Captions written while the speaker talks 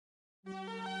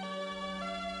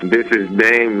This is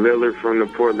Dame Lillard from the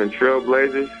Portland Trail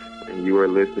Blazers, and you are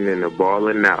listening to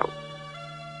Ballin' Out.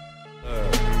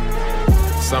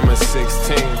 Summer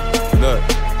 16, look,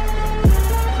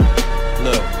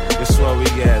 this is what we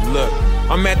got, look.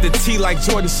 I'm at the T like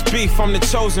Jordan Spieth, I'm the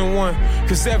chosen one,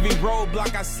 cause every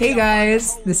roadblock I see... Hey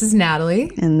guys, this is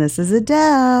Natalie. And this is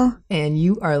Adele. And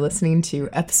you are listening to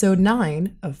episode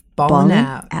 9 of Ballin'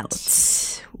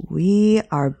 Out. We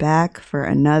are back for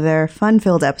another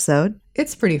fun-filled episode.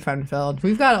 It's pretty fun-filled.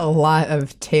 We've got a lot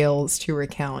of tales to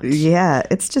recount. Yeah,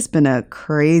 it's just been a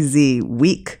crazy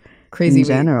week. Crazy in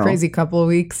general. week, crazy couple of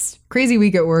weeks, crazy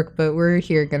week at work, but we're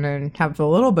here gonna have a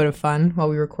little bit of fun while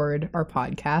we record our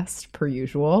podcast, per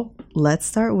usual. Let's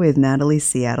start with Natalie's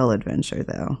Seattle adventure,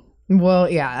 though. Well,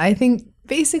 yeah, I think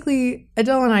basically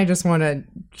Adele and I just want to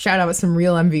shout out some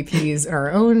real MVPs in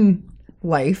our own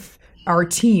life, our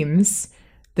teams,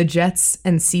 the Jets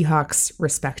and Seahawks,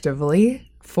 respectively,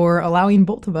 for allowing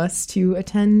both of us to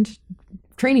attend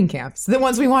training camps, the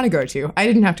ones we want to go to. I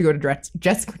didn't have to go to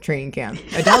Jets training camp.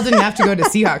 Adele didn't have to go to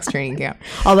Seahawks training camp.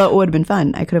 Although it would have been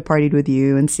fun. I could have partied with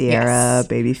you and Sierra, Yes.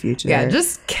 Baby Future. Yeah,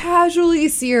 just casually,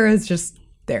 Sierra's just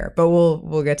there, but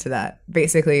we'll get to that.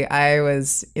 Basically, I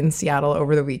was in Seattle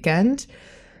over the weekend,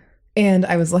 and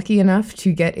I was lucky enough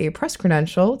to get a press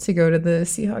credential to go to the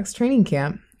Seahawks training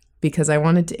camp because I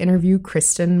wanted to interview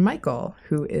Kristen Michael,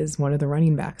 who is one of the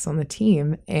running backs on the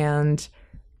team, and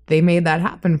they made that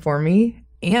happen for me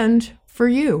and for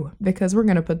you because we're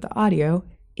going to put the audio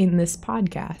in this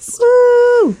podcast.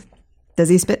 Woo! Does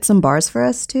he spit some bars for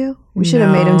us too? We should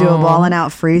have made him do a Ballin' Out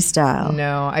freestyle.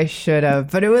 No, I should have.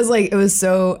 But it was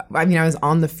so, I mean, I was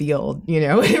on the field,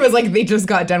 It was like they just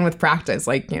got done with practice,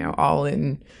 like, all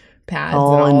in pads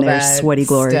All and all in their that sweaty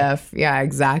glory. stuff. Yeah,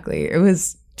 exactly. It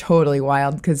was totally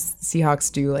wild because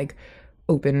Seahawks do like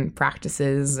open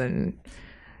practices and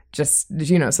just,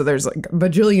 so there's like a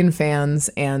bajillion fans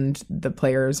and the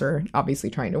players are obviously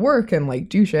trying to work and like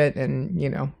do shit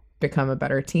and, become a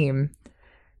better team.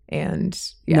 And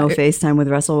yeah, No FaceTime with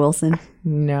Russell Wilson?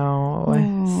 no,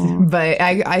 Aww. but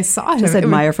I saw him. Just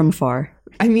admire from afar.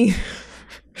 I mean,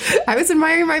 I was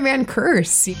admiring my man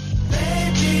Curse.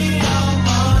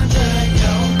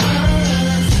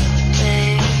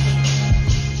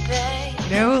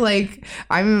 Like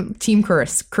I'm Team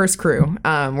Curse Crew.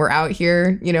 We're out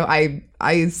here.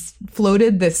 I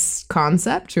floated this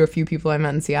concept to a few people I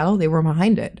met in Seattle. They were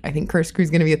behind it. I think Curse Crew is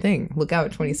going to be a thing. Look out,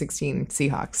 2016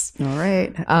 Seahawks. All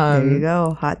right. There you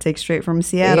go. Hot take straight from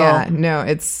Seattle. Yeah, no,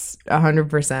 it's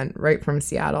 100% right from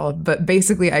Seattle. But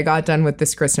basically, I got done with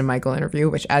this Kristen Michael interview,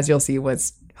 which, as you'll see,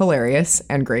 was hilarious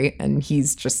and great. And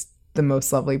he's just the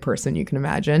most lovely person you can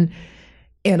imagine.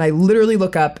 And I literally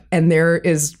look up and there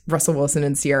is Russell Wilson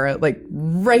and Sierra like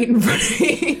right in front of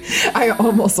me. I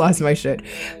almost lost my shit,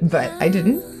 but I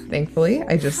didn't, thankfully.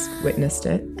 I just witnessed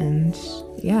it and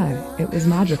yeah, it was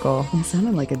magical. It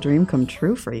sounded like a dream come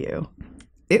true for you.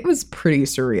 It was pretty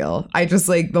surreal. I just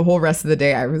like the whole rest of the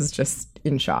day I was just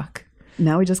in shock.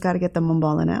 Now we just got to get them on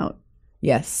Ballin' Out.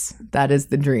 Yes, that is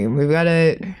the dream. We've got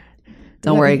to...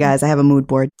 Don't worry guys, I have a mood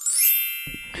board.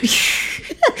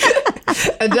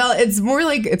 Adele, it's more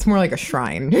like a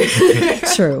shrine.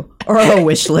 True. Or a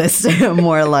wish list.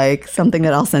 More like something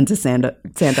that I'll send to Santa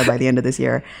by the end of this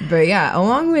year. But yeah,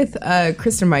 along with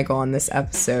Kristen Michael on this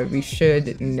episode, we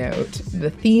should note the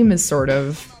theme is sort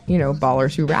of,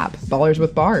 ballers who rap, ballers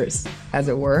with bars, as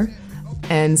it were.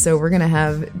 And so we're going to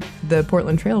have the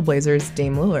Portland Trail Blazers,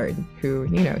 Dame Lillard, who,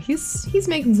 he's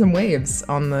making some waves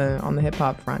on the hip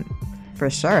hop front. For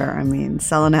sure. I mean,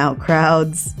 selling out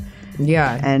crowds.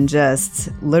 Yeah. And just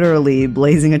literally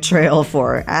blazing a trail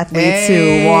for athletes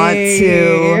who want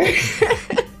to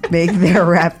make their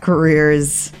rap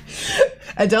careers.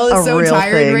 Adele is so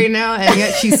tired thing. right now, and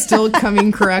yet she's still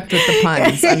coming correct with the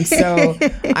puns.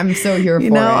 I'm so here for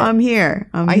it. I'm here.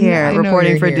 I'm here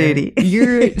reporting for duty.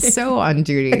 You're so on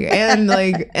duty.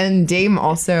 And Dame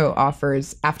also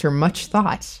offers, after much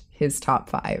thought, his top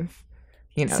 5.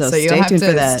 So you'll have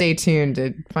to stay tuned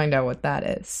to find out what that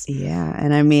is. Yeah.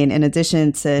 And I mean, in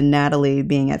addition to Natalie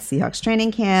being at Seahawks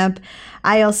training camp,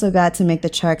 I also got to make the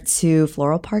trek to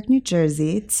Floral Park, New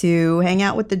Jersey to hang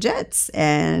out with the Jets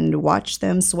and watch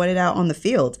them sweat it out on the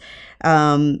field.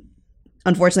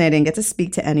 Unfortunately, I didn't get to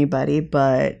speak to anybody,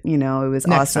 but, it was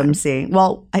awesome seeing.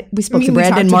 Well, we spoke to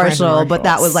Brandon Marshall, but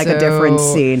that was like a different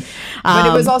scene. But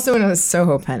it was also in a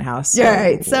Soho penthouse. So,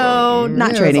 right. So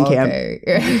not training camp.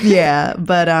 Yeah.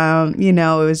 But,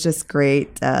 it was just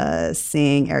great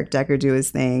seeing Eric Decker do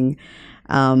his thing.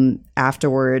 After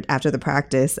the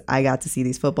practice, I got to see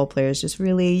these football players just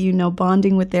really,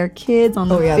 bonding with their kids on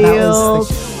the field.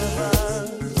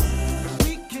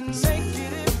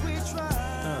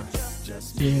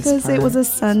 because it was a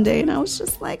Sunday, and I was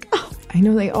just like, oh. I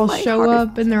know they all show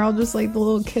up and they're all just like the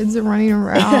little kids are running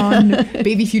around.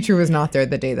 Baby Future was not there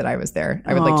the day that I was there.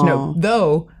 I would like to know,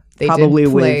 though they probably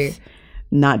did play. With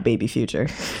not Baby Future.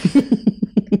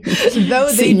 Though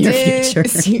they did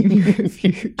Senior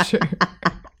Future.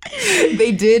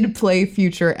 They did play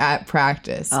Future at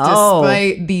practice,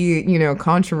 despite the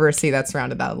controversy that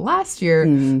surrounded that last year.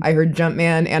 I heard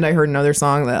Jumpman and I heard another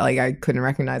song that like I couldn't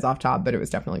recognize off top, but it was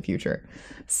definitely Future.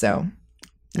 So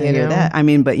I hear that. I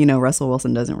mean, but Russell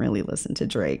Wilson doesn't really listen to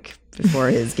Drake before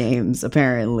his games,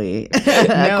 apparently,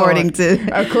 according to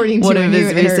one of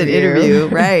his recent interview,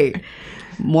 right?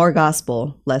 More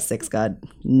gospel, less sex God.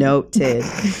 Noted.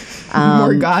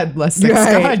 More God, less sex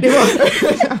God.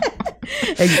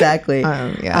 Exactly.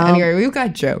 Anyway, we've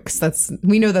got jokes.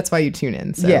 We know that's why you tune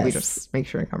in. So we just make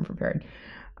sure to come prepared.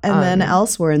 And then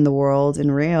elsewhere in the world, in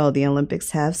Rio, the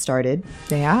Olympics have started.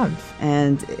 They have.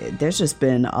 And there's just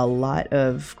been a lot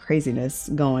of craziness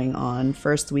going on.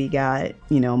 First, we got,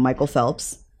 Michael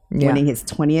Phelps winning his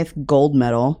 20th gold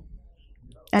medal.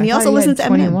 And he also listens to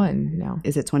Eminem. 21 now.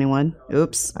 Is it 21?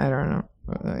 Oops. I don't know.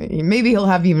 Maybe he'll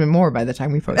have even more by the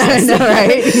time we post I this. know,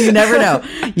 right? You never know.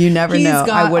 You never know.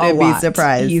 I wouldn't be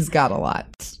surprised. He's got a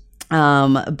lot.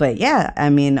 But yeah,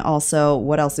 I mean, also,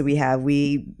 what else do we have?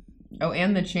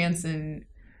 And the chance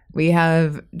we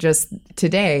have just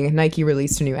today, Nike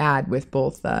released a new ad with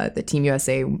both the Team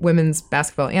USA women's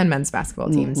basketball and men's basketball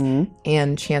teams.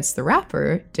 And Chance the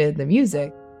Rapper did the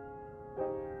music.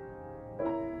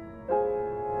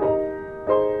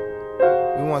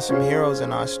 We want some heroes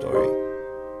in our story.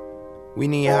 We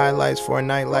need highlights for a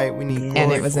nightlight. We need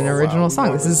and it was an original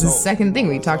song. This is his second thing.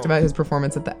 We talked about his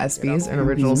performance at the ESPYs, an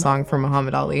original song from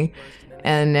Muhammad Ali.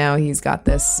 And now he's got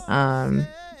this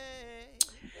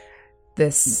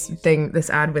this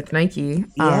ad with Nike.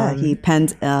 He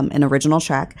penned an original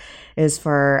track. It was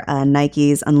for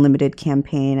Nike's Unlimited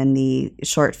campaign, and the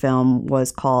short film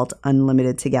was called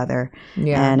Unlimited Together.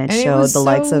 Yeah. And it showed the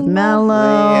likes of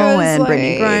Mello and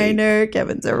Brittany Griner,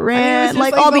 Kevin Durant,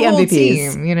 like all the MVPs.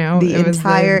 Team, the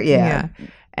entire,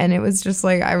 And it was just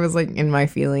like, I was like in my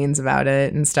feelings about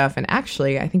it and stuff. And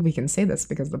actually, I think we can say this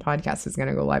because the podcast is going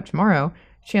to go live tomorrow.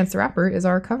 Chance the Rapper is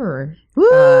our cover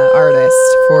artist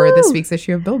for this week's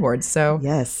issue of Billboard. So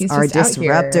yes, he's our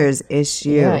Disruptors issue.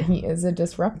 Yeah, he is a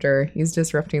disruptor. He's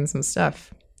disrupting some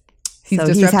stuff. He's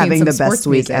having the best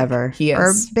week ever. He is.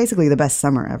 Or basically the best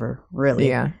summer ever, really.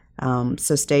 Yeah.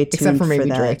 So stay tuned Except for maybe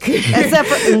that. Drake. Except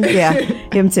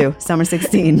for, him too. Summer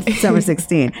 16.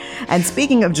 And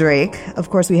speaking of Drake,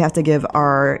 of course, we have to give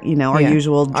our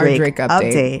usual Drake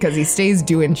update. Because he stays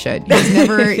doing shit.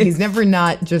 He's never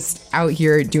not just out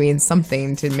here doing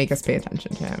something to make us pay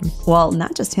attention to him. Well,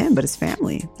 not just him, but his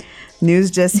family.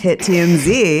 News just hit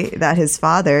TMZ that his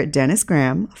father, Dennis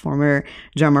Graham, former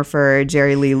drummer for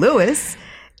Jerry Lee Lewis,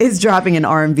 is dropping an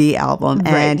R&B album.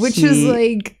 And which is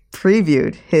like...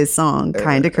 previewed his song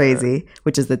Kinda Crazy,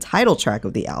 which is the title track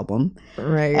of the album.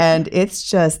 Right. And it's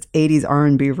just 80s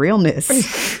R&B realness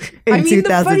in 2016.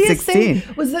 The funniest thing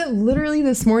was that literally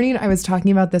this morning I was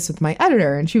talking about this with my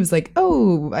editor and she was like,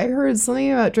 oh, I heard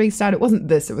something about Drake's dad. It wasn't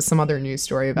this. It was some other news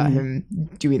story about him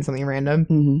doing something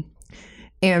random.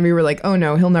 And we were like, oh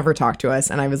no, he'll never talk to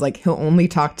us. And I was like, he'll only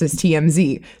talk to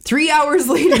TMZ. 3 hours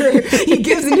later, he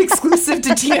gives an exclusive to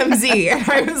TMZ. And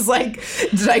I was like,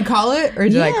 did I call it or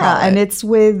did I call it? And it's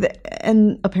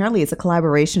and apparently it's a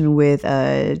collaboration with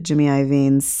Jimmy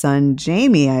Iovine's son,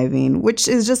 Jamie Iovine, which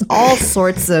is just all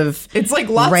sorts of it's like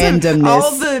lots randomness. Of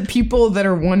all the people that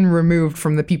are one removed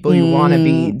from the people you want to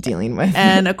be dealing with.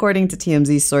 And according to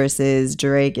TMZ sources,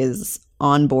 Drake is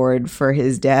on board for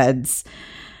his dad's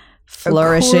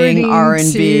flourishing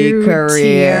R&B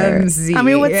career. TMZ. I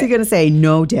mean, what's he gonna say?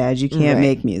 No, Dad, you can't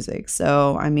make music.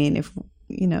 So, I mean, if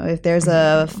there's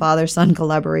a father-son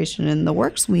collaboration in the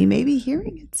works, we may be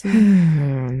hearing it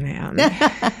soon. Man,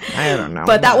 I don't know.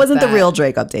 But that wasn't the real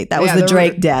Drake update. That was the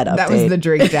Drake dad update. That was the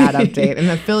Drake dad update. An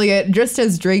affiliate, just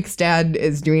as Drake's dad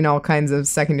is doing all kinds of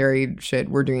secondary shit,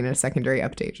 we're doing a secondary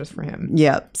update just for him.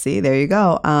 Yep. See, there you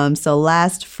go. So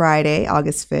last Friday,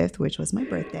 August 5th, which was my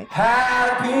birthday.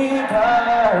 Happy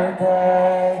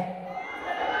birthday.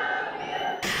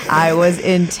 I was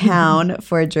in town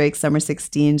for Drake's Summer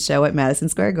 16 show at Madison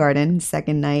Square Garden,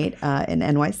 second night in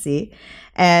NYC.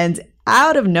 And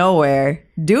out of nowhere,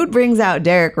 dude brings out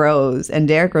Derrick Rose, and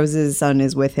Derrick Rose's son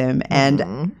is with him.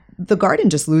 And the Garden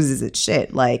just loses its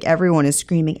shit. Like, everyone is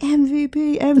screaming,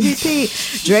 MVP,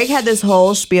 MVP. Drake had this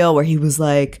whole spiel where he was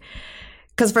like,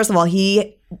 because first of all,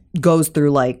 he goes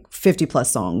through like 50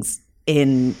 plus songs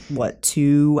in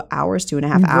 2 hours,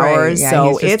 2.5 hours. Yeah,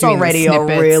 so it's already a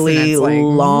really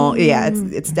long. Yeah,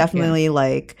 it's definitely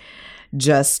like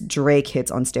just Drake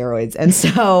hits on steroids. And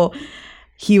so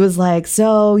he was like,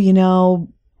 so,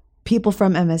 people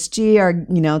from MSG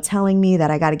are, telling me that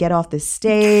I got to get off the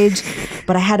stage,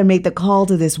 but I had to make the call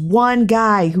to this one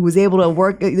guy who was able to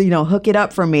work, hook it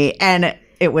up for me. And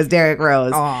it was Derrick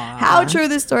Rose. Aww. How true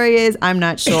this story is, I'm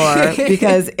not sure.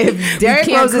 Because if Derrick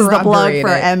Rose is the plug for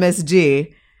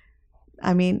MSG,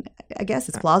 I mean, I guess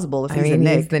it's plausible if he's a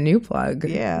Knick. He's the new plug.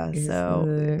 Yeah, he's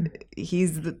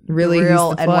the really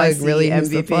real the plug. NYC Really MVP.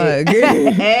 the plug.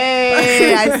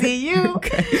 Hey, I see you.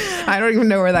 Okay. I don't even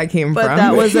know where that came but from.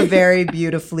 That was a very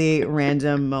beautifully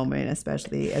random moment,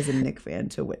 especially as a Knick fan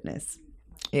to witness.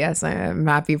 Yes, I'm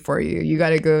happy for you. You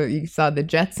got to go. You saw the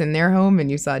Jets in their home, and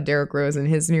you saw Derrick Rose in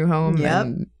his new home. Yep.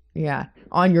 And yeah,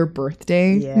 on your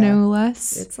birthday, no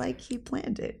less. It's like he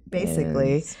planned it,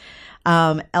 basically. Yes.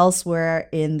 Elsewhere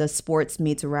in the sports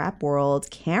meets rap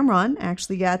world, Cameron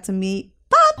actually got to meet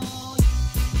Pop.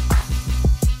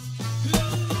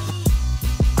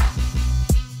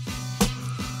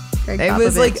 It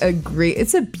was like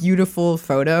it's a beautiful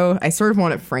photo. I sort of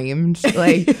want it framed.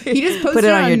 Like he just posted Put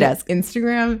it on your desk.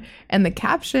 Instagram, and the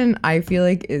caption I feel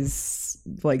like is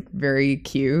like very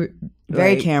cute.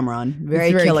 Very like, Cameron.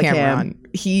 Very Killer Cam.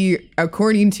 He,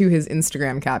 according to his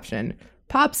Instagram caption,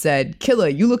 Pop said, "Killa,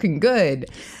 you looking good.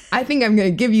 I think I'm going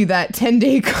to give you that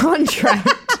 10-day contract."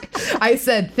 I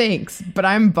said, "Thanks, but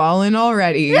I'm balling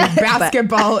already."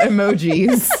 Basketball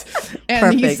emojis.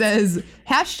 And he says,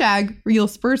 #real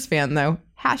Spurs fan though.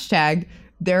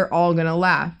 #they're all going to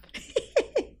laugh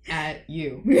at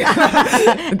you.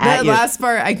 That last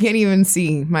part, I can't even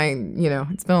see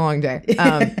it's been a long day.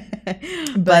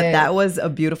 But that was a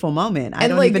beautiful moment. I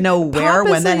don't even know where,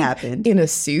 when that happened. In a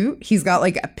suit. He's got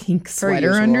like a pink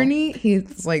sweater underneath.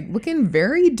 He's like looking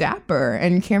very dapper.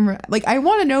 And camera, like, I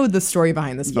want to know the story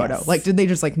behind this photo. Yes. Like, did they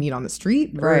just like meet on the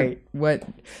street? Right. What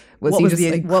he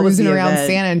just cruising around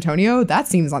San Antonio? That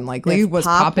seems unlikely. If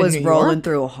Pop was in New rolling York?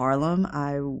 through Harlem,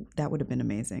 that would have been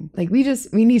amazing. Like, we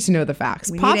need to know the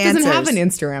facts. Pop doesn't have an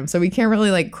Instagram, so we can't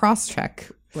really like cross check.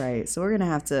 Right. So we're gonna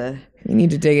have to. We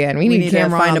need to dig in. We need to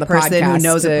find a person who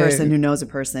knows a person who knows a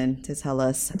person to tell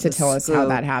us how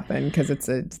that happened, because it's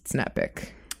an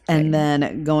epic. And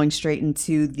then going straight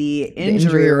into the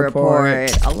injury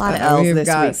report. A lot of L's this week too. We've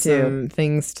got some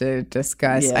things to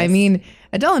discuss. Yes. I mean,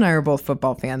 Adele and I are both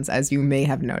football fans, as you may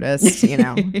have noticed.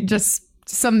 Just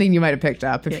something you might have picked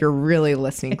up if you're really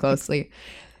listening closely.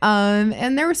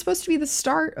 And there was supposed to be the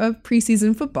start of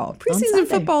preseason football. Preseason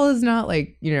football is not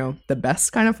like, the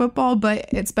best kind of football, but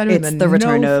it's better than the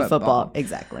return no of football.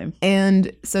 Exactly.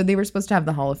 And so they were supposed to have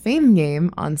the Hall of Fame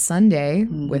game on Sunday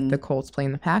with the Colts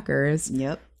playing the Packers.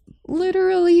 Yep.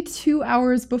 Literally 2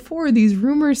 hours before, these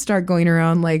rumors start going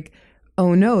around like,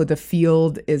 oh no, the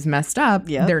field is messed up.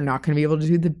 Yep. They're not going to be able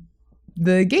to do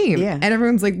the game. Yeah. And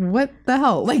everyone's like, what the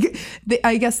hell? Like,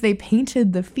 I guess they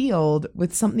painted the field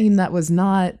with something that was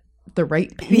not the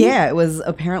right paint. Yeah, it was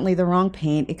apparently the wrong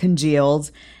paint. It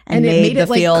congealed and made the it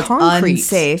field like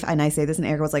unsafe. And I say this in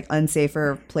air quotes, like unsafe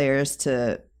for players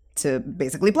to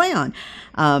basically play on.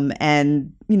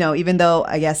 And, even though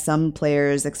I guess some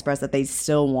players expressed that they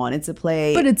still wanted to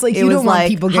play. But it's like, you don't want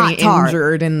people getting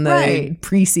injured in the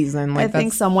preseason. Like, I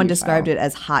think someone described it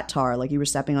as hot tar, like you were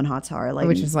stepping on hot tar. Like,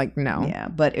 which is like, no. Yeah,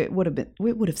 but it would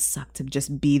have sucked to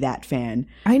just be that fan.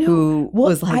 I know. Who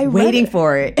was like waiting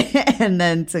for it and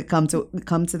then to come to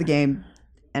the game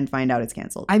and find out it's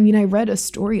canceled. I mean, I read a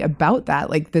story about that.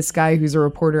 Like this guy who's a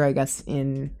reporter, I guess,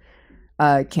 in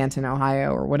Canton,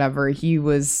 Ohio or whatever, he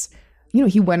was,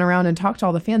 he went around and talked to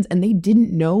all the fans, and they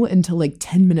didn't know until like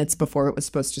 10 minutes before it was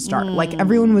supposed to start. Like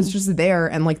everyone was just there,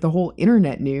 and like the whole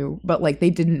internet knew, but like they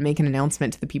didn't make an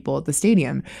announcement to the people at the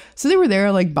stadium. So they were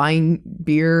there like buying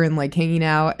beer and like hanging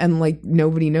out, and like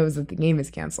nobody knows that the game is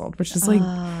canceled, which is like,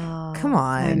 come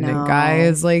on,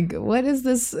 guys. Like, what is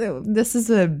this? This is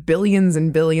a billions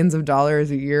and billions of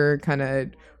dollars a year kind of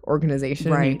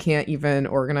organization. Right. You can't even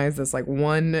organize this like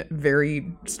one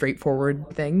very straightforward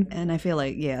thing. And I feel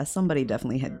like, somebody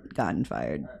definitely had gotten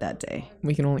fired that day.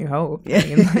 We can only hope. I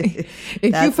mean, like,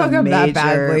 if you fuck up that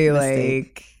badly,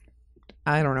 mistake. Like,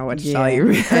 I don't know what to tell you.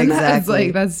 Exactly.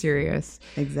 That's serious.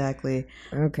 Exactly.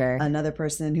 Okay. Another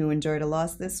person who enjoyed a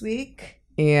loss this week.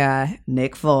 Yeah.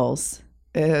 Nick Foles.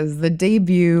 Is the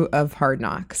debut of Hard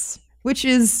Knocks, which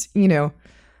is,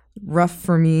 rough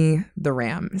for me. The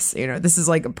Rams, this is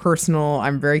like a personal,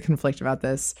 I'm very conflicted about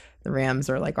this. The Rams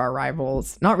are like our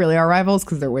rivals, not really our rivals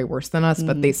because they're way worse than us,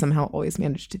 but they somehow always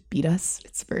manage to beat us.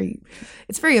 It's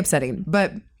very upsetting.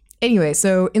 But anyway,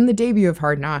 so in the debut of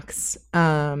Hard Knocks,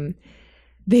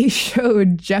 they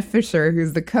showed Jeff Fisher,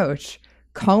 who's the coach,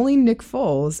 calling Nick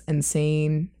Foles and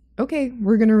saying, okay,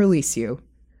 we're going to release you.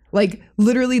 Like,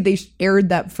 literally, they aired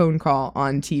that phone call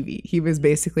on TV. He was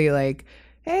basically like,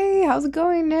 hey, how's it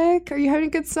going, Nick? Are you having a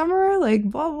good summer? Like,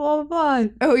 blah, blah, blah.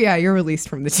 Oh, yeah, you're released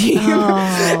from the team.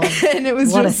 Oh, and it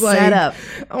was just like, setup.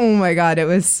 Oh, my God. It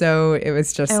was just and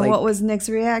like. And what was Nick's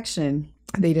reaction?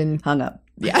 They didn't. Hung up.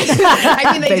 Yeah.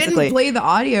 I mean, they didn't play the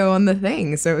audio on the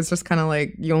thing. So it was just kind of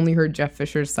like you only heard Jeff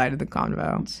Fisher's side of the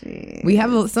convo. Jeez. We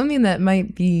have something that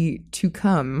might be to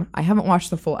come. I haven't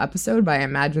watched the full episode, but I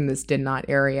imagine this did not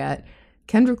air yet.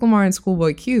 Kendrick Lamar and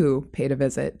Schoolboy Q paid a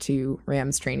visit to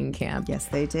Rams training camp. Yes,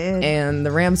 they did. And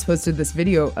the Rams posted this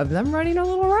video of them running a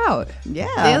little route.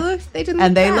 Yeah. They didn't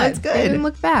look bad. They looked good. They didn't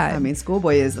look bad. I mean,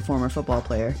 Schoolboy is the former football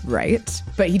player. Right.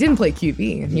 But he didn't play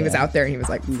QB. And he was out there and he was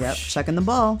like, yep, chucking the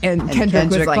ball. And Kendrick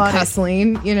was like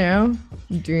hustling, you know,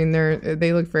 doing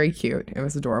they looked very cute. It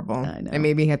was adorable. I know. And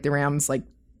maybe hit the Rams like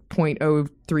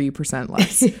 0.03%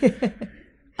 less.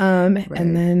 Right.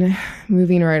 And then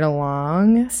moving right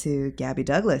along to Gabby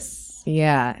Douglas.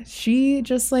 Yeah, she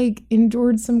just like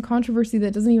endured some controversy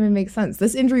that doesn't even make sense.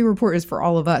 This injury report is for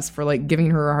all of us for like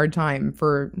giving her a hard time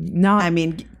for not. I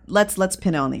mean, let's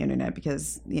pin it on the internet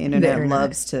because the internet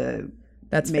loves to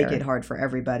make it hard for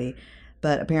everybody.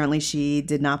 But apparently she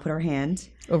did not put her hand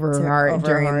over her heart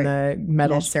during the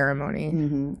medal ceremony.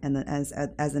 Mm-hmm. And then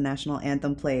as the national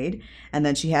anthem played. And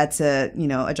then she had to,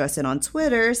 address it on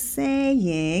Twitter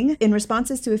saying, in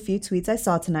responses to a few tweets I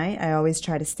saw tonight, I always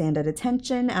try to stand at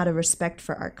attention out of respect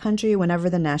for our country whenever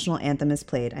the national anthem is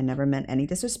played. I never meant any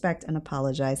disrespect and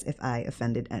apologize if I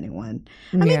offended anyone.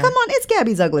 I mean, come on, it's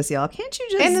Gabby Douglas, y'all. Can't you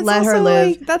just let her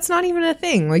live? Like, that's not even a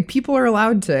thing. Like, people are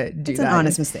allowed to do that. It's an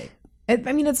honest mistake.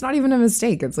 I mean, it's not even a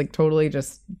mistake. It's like totally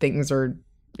just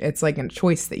it's like a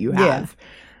choice that you have. Yeah.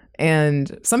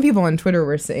 And some people on Twitter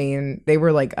were saying they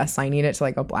were like assigning it to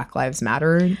like a Black Lives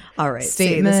Matter all right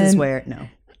statement. See, this is where, no.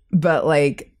 But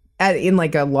like in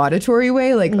like a laudatory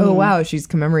way, like, oh, wow, she's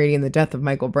commemorating the death of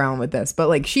Michael Brown with this. But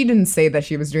like she didn't say that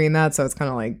she was doing that. So it's kind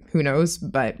of like, who knows?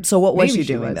 But so what was she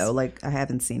doing though? Like, I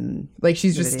haven't seen. Like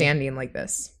she's just standing like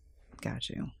this. Got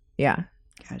you. Yeah.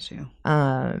 Got you.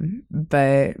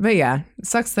 But yeah, it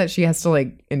sucks that she has to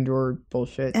like endure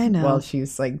bullshit while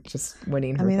she's like just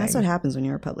winning her thing. That's what happens when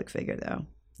you're a public figure though.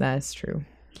 That is true.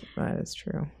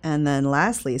 And then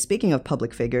lastly, speaking of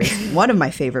public figures, one of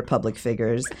my favorite public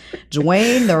figures,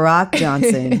 Dwayne "The Rock"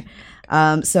 Johnson.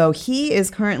 So he is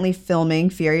currently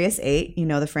filming Furious 8,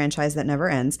 the franchise that never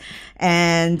ends.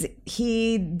 And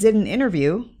he did an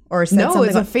interview or said something.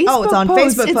 It's a Facebook post. Oh, it's on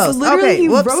Facebook post. It's literally, he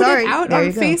wrote it out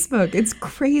on Facebook. It's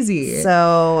crazy.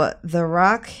 So The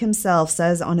Rock himself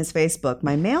says on his Facebook,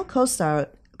 my male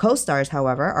co-stars,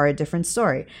 however, are a different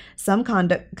story. Some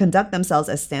conduct themselves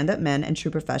as stand-up men and true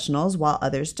professionals, while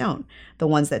others don't. The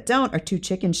ones that don't are too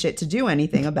chicken shit to do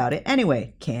anything about it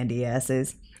anyway. Candy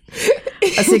asses.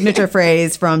 A signature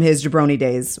phrase from his jabroni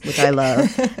days, which I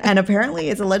love. And apparently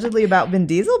it's allegedly about Vin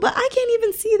Diesel, but I can't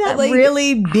even see that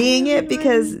really being it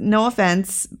because, no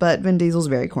offense, but Vin Diesel's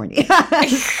very corny.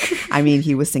 I mean,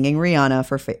 he was singing Rihanna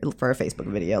for a Facebook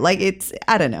video. Like,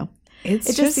 I don't know. It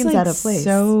just seems out of place.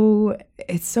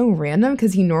 It's so random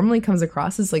because he normally comes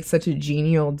across as like such a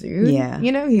genial dude. Yeah,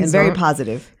 he's very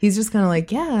positive. He's just kind of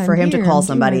like, yeah. For him to call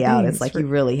somebody out, it's like you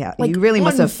really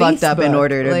must have fucked up in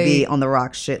order to be on the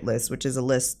Rock shit list, which is a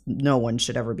list no one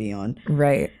should ever be on.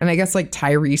 Right, and I guess like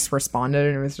Tyrese responded,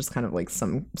 and it was just kind of like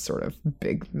some sort of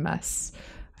big mess.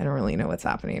 I don't really know what's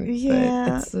happening.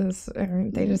 Yeah,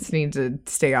 but they just need to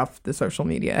stay off the social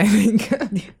media, I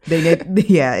think.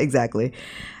 Yeah, exactly.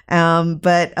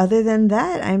 But other than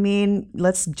that, I mean,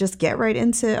 let's just get right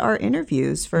into our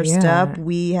interviews. First up,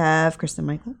 we have Kristen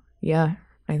Michael. Yeah,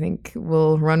 I think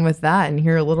we'll run with that and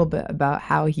hear a little bit about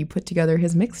how he put together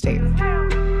his mixtape.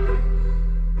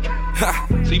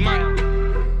 See, Mike.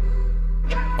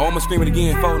 Oh, I'm gonna scream it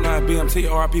again. 49 BMT,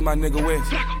 RIP, my nigga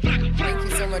West. Thank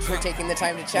you so much for taking the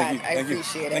time to chat. I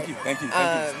appreciate it. Thank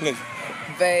you.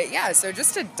 But yeah, so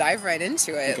just to dive right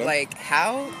into it, like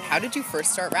how did you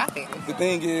first start rapping? The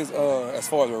thing is, as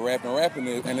far as rapping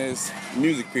is, and it's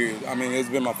music period. I mean, it's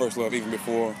been my first love even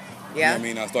before. Yeah. You know what I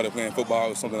mean, I started playing football. It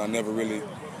was something I never really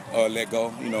let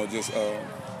go. Just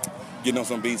getting on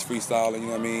some beats, freestyling. You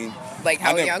know what I mean? Like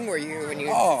how young were you when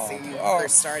you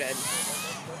first started?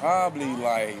 Probably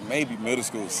like maybe middle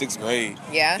school, 6th grade.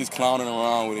 Yeah. Just clowning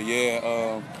around with it.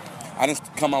 Yeah. I didn't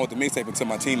come out with the mixtape until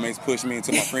my teammates pushed me,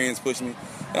 until my friends pushed me.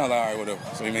 And I was like, all right, whatever.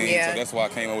 So, so that's why I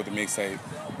came up with the mixtape.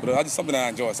 But just something that I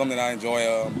enjoy. Something that I enjoy.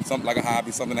 Something like a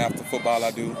hobby. Something after football I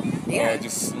do. Yeah.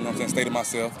 Just, you know what I'm saying, stay to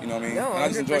myself. You know what I mean? No, 100%. And I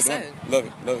just enjoy doing it.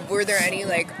 Love it. Were there any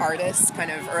like artists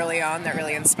kind of early on that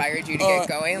really inspired you to get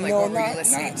going? Like, no, what were you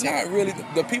listening to? Not really.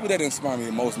 The people that inspire me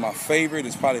the most, my favorite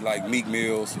is probably like Meek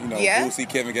Mills, you know, Boosie,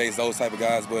 Kevin Gates, those type of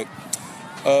guys. But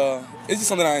it's just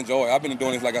something I enjoy. I've been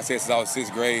doing this, like I said, since I was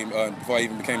 6th grade, before I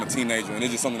even became a teenager. And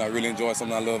it's just something I really enjoy,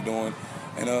 something I love doing.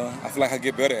 And I feel like I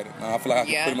get better at it. I feel like I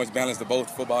can pretty much balance both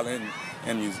football and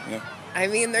music. Yeah. I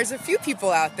mean, there's a few people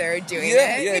out there doing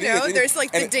it. You know, there's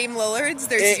like the Dame Lillards,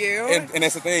 there's you. And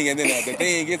that's the thing. And then the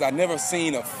thing is, I've never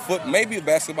seen maybe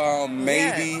basketball,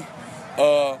 maybe.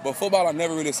 Yeah. But football, I've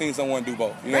never really seen someone do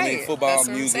both. You know what I mean? Football,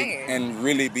 music, and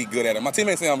really be good at it. My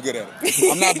teammates say I'm good at it.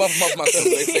 I'm not buffing up myself,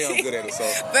 but they say I'm good at it. So.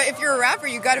 But if you're a rapper,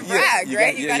 you got to brag,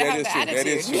 right? You got to have the attitude.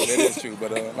 That is true.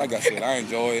 But like I said, I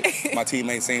enjoy it. My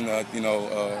teammates seem to,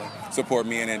 support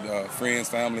me and friends,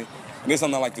 family. And it's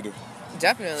something I like to do.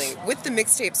 Definitely. With the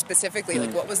mixtape specifically,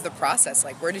 like what was the process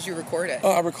like? Where did you record it?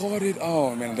 I recorded,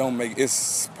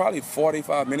 it's probably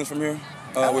 45 minutes from here.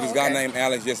 With this guy named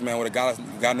Alex, with a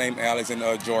guy named Alex, and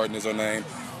Jordan is her name.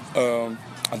 I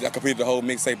completed the whole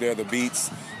mixtape there, the beats,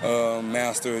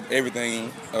 mastered everything.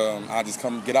 I just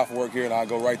come get off work here and I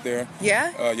go right there.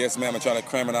 Yeah? Yes, ma'am. I try to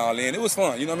cram it all in. It was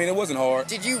fun. You know what I mean? It wasn't hard.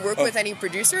 Did you work with any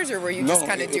producers, or were you just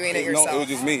kind of doing it yourself? No, it was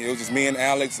just me. It was just me and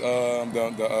Alex,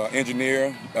 the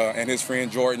engineer, and his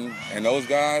friend Jordan. And those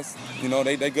guys,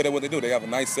 they good at what they do. They have a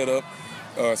nice setup.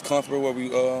 It's comfortable where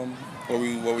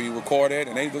we record at,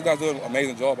 and those guys do an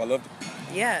amazing job. I loved it.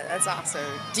 Yeah, that's awesome.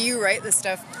 Do you write the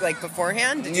stuff like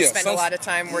beforehand? Did you spend a lot of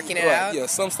time working it out? Yeah,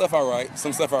 some stuff I write.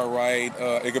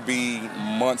 It could be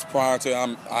months prior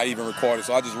to I even record it.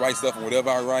 So I just write stuff, and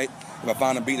whatever I write, if I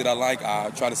find a beat that I like, I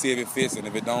try to see if it fits, and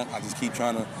if it don't, I just keep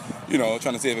trying to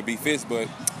see if it fits. But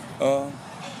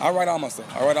I write all my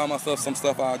stuff. Some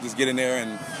stuff I just get in there,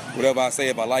 and whatever I say,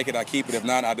 if I like it, I keep it. If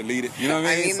not, I delete it. You know what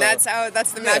I mean? That's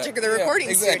the magic of the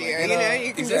recording studio. And,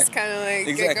 you can just kind of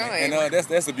get going. And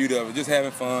that's the beauty of it. Just having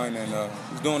fun and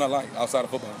just doing what I like outside of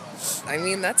football. I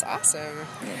mean, that's awesome.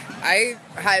 Yeah. I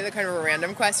had kind of a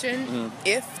random question. Mm-hmm.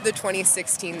 If the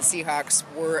 2016 Seahawks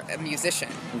were a musician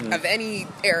of any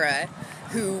era,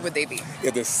 who would they be?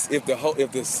 The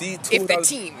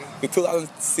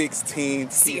 2016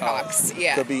 Seahawks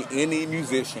could be any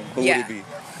musician, who would it be?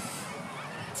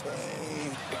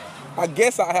 I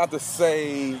guess I have to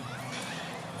say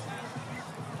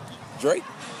Drake.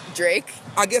 Drake?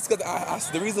 I guess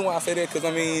because the reason why I say that, because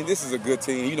this is a good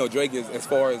team. Drake is, as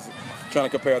far as trying to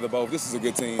compare the both, this is a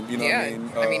good team.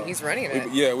 What I mean? He's running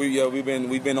it.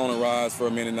 We've been on a rise for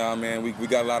a minute now, man. We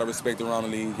got a lot of respect around the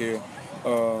league here.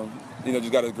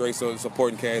 Just got a great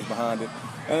supporting cast behind it.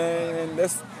 And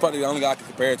that's probably the only guy I can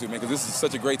compare it to, man, because this is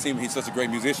such a great team. He's such a great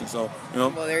musician, so,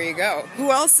 Well, there you go. Who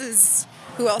else is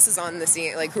on the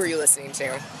scene? Like, who are you listening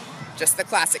to? Just the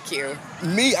classic Q.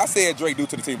 Me, I said Drake due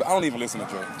to the team, but I don't even listen to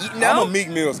Drake. No? I'm a Meek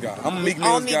Mills guy.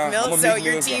 So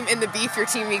your team in the beef, your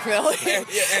team Meek Mill. and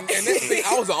that's the thing.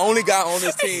 I was the only guy on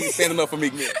this team standing up for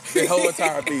Meek Mill. The whole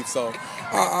entire beef. So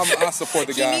I support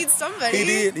the guy. He needs somebody.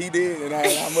 He did. And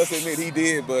I must admit, he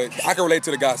did. But I can relate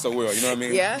to the guy so well. You know what I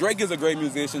mean? Yeah. Drake is a great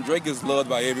musician. Drake is loved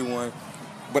by everyone.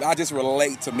 But I just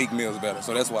relate to Meek Mills better.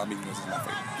 So that's why Meek Mills is my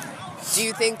favorite. Do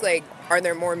you think, are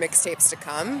there more mixtapes to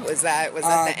come? Was that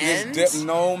the end?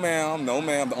 No, ma'am. The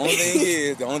only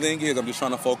thing is, I'm just trying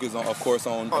to focus on, of course,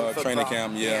 on training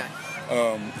camp. Yeah.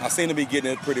 I seem to be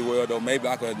getting it pretty well, though. Maybe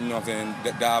I could,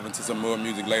 dive into some more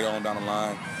music later on down the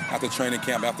line. After training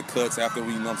camp, after cuts, after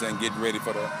we, get ready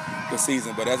for the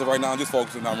season. But as of right now, I'm just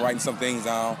focusing. I'm writing some things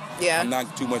down. Yeah. I'm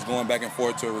not too much going back and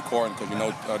forth to recording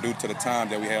because, due to the time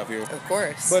that we have here. Of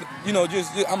course. But,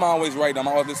 I'm always writing. I'm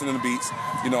always listening to beats.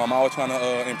 I'm always trying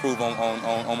to improve on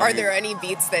my Are there any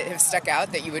beats that have stuck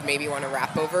out that you would maybe want to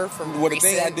rap over from the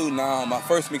thing I do now, my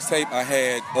first mixtape, I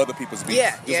had other people's beats.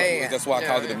 Yeah. That's why I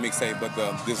called it a mixtape. But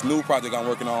this new project I'm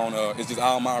working on, it's just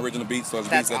all my original beats. So it's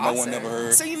beats that no one never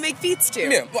heard. So you make beats too?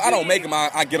 Yeah, but I don't make them.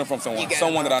 I get them from someone.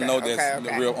 Someone that I know that's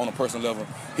real on a personal level.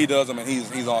 He does them, and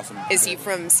he's awesome. Is he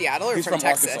from Seattle or he's from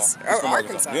Texas?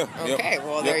 Arkansas. Yeah. Okay,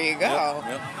 well, there you go.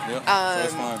 So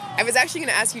it's fine. I was actually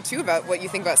going to ask you, too, about what you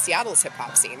think about Seattle's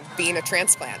hip-hop scene, being a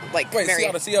transplant. Wait,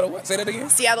 Seattle what? Say that again?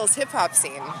 Seattle's hip-hop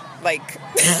scene. I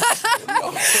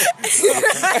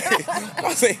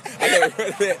never heard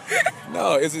of that.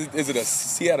 No, is it a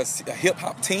Seattle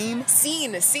hip-hop team?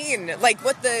 Scene. Like,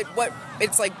 what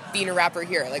it's like being a rapper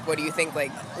here. Like, what do you think,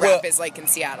 rap is like in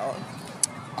Seattle?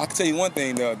 I can tell you one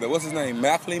thing, what's his name?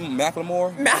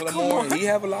 Macklemore. He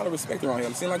have a lot of respect around here.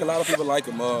 It seems like a lot of people like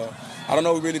him. I don't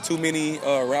know really too many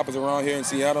rappers around here in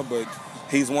Seattle, but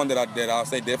he's one that I'll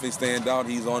say definitely stand out.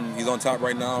 He's on top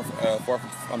right now.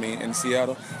 In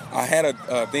Seattle. I had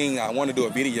a thing. I wanted to do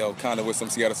a video kind of with some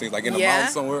Seattle scenes, like in the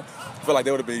mountains somewhere. I feel like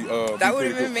that would have been that would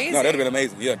have been amazing. No, that would have been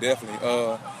amazing. Yeah,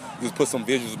 definitely. Just put some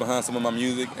visuals behind some of my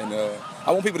music, and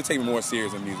I want people to take me more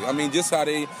serious in music. I mean, just how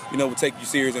they would take you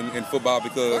serious in football,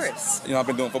 because I've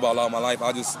been doing football all my life.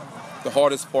 The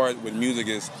hardest part with music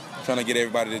is trying to get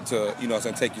everybody to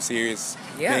take you serious,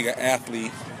 being an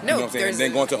athlete, and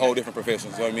then going to a whole different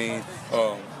profession. So I mean,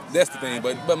 that's the thing.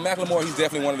 But Macklemore, he's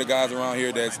definitely one of the guys around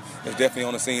here that's definitely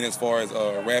on the scene as far as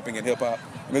rapping and hip hop.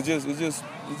 And it's just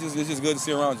good to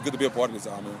see around. It's good to be a part of this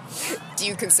album. Do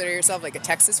you consider yourself like a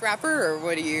Texas rapper, or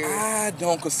what do you? I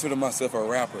don't consider myself a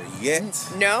rapper yet.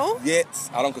 No? Yet.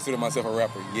 I don't consider myself a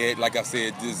rapper yet. Like I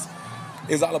said,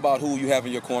 it's all about who you have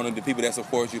in your corner, the people that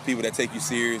support you, people that take you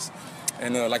serious.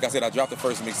 And like I said, I dropped the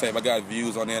first mixtape. I got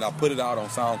views on that. I put it out on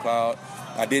SoundCloud.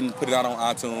 I didn't put it out on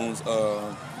iTunes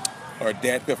or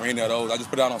DatPiff or any of those. I just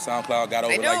put it out on SoundCloud. Got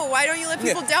over. I know. Why don't you let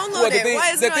people download it?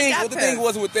 Why is it on DatPiff? The thing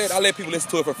was with that, I let people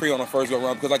listen to it for free on the first go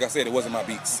around because, like I said, it wasn't my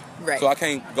beats. Right. So I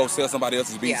can't go sell somebody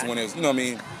else's beats when it's, you know what I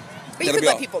mean? But you could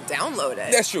let people download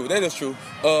it. That's true. That is true.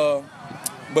 But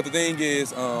the thing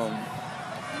is,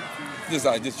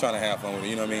 just trying to have fun with it,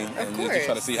 you know what I mean? And just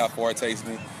try to see how far it takes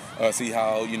me. See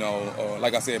how,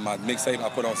 like I said, my mixtape I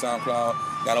put on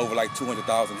SoundCloud got over like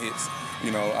 200,000 hits,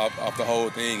 off the whole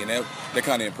thing, and that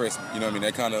kind of impressed me. You know what I mean?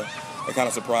 That kind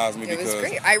of surprised me. It was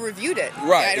great. I reviewed it.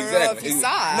 Right, I don't know if you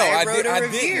saw. No, I wrote a I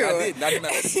review. did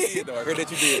not see it though. I heard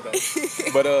that you did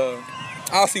though. But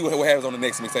I'll see what happens on the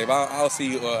next mixtape. I'll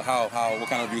see what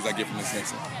kind of reviews I get from this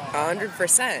next one.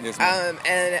 100%. Yes, ma'am.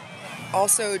 And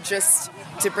also just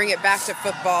to bring it back to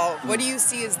football, what do you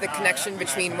see as the connection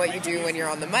between what you do when you're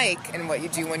on the mic and what you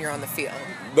do when you're on the field?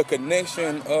 The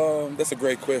connection, that's a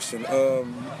great question.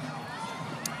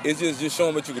 It's just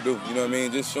showing what you can do, you know what I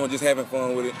mean? Just having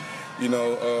fun with it,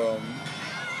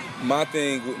 My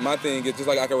thing is just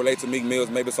like I can relate to Meek Mills,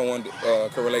 maybe someone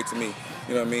can relate to me,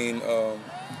 you know what I mean?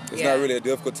 It's not really a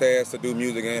difficult task to do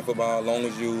music and football as long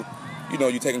as you're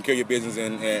taking care of your business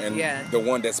and the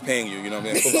one that's paying you, you know what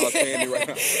I mean? Football's paying me right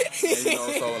now. And,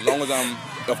 so as long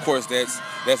as of course,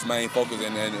 that's my main focus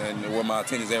and where my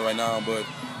attention's at right now. But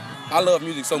I love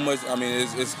music so much. I mean,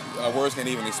 it's words can't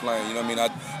even explain. You know what I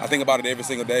mean? I think about it every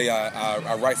single day.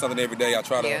 I write something every day. I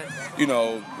try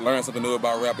to, learn something new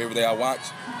about rap every day. I watch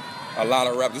a lot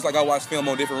of rap. Just like I watch film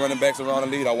on different running backs around the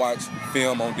league, I watch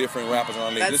film on different rappers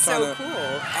around the league. That's so cool.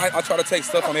 I try to take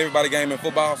stuff from everybody's game in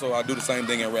football, so I do the same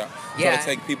thing in rap. Try to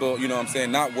take people, you know what I'm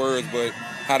saying, not words, but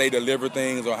how they deliver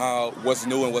things or what's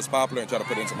new and what's popular and try to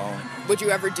put it into my own. Would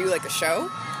you ever do like a show?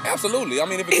 Absolutely. I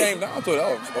mean, if it came down to it,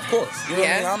 of course. You know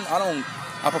what I mean?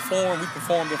 We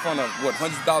performed in front of,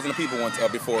 hundreds of thousands of people once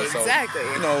before. Exactly.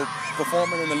 So,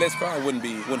 performing in the less crowd wouldn't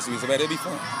be so bad. It'd be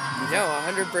fun. No,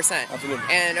 100%. Absolutely.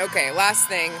 And okay, last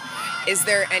thing. Is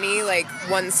there any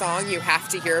one song you have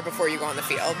to hear before you go on the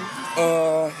field?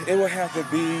 It would have to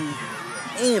be,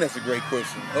 that's a great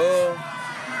question.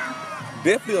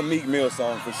 Definitely a Meek Mill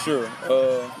song for sure.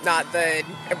 Not the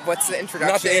what's the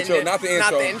introduction? Not the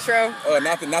intro.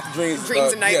 Not the Dreams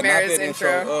and Nightmares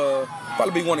intro.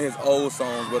 Probably be one of his old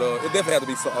songs, but it definitely has to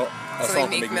be a song from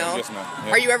Meek Mill. Just now.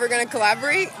 Yeah. Are you ever going to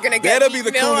collaborate? Going to get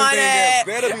Meek Mill on it?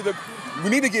 That'll be the.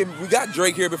 We got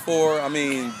Drake here before. I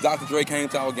mean, Dr. Dre came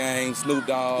to our gang, Snoop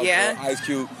Dogg, Ice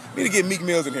Cube. We need to get Meek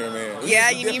Mills in here, man.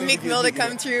 You need Meek Mill to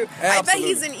come through. Absolutely. I bet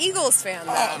he's an Eagles fan,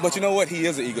 though. But you know what? He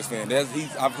is an Eagles fan.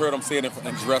 I've heard him say it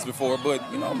in dress before, but,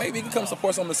 maybe he can come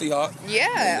support some of the Seahawks.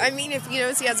 Yeah, I mean, if he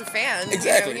knows he has a fan.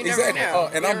 Exactly, you never know.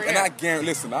 I guarantee,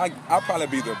 listen, I'll probably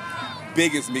be the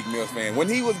biggest Meek Mills fan. When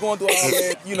he was going through all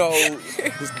that,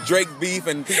 his Drake beef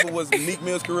and people was Meek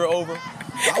Mill's career over,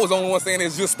 I was the only one saying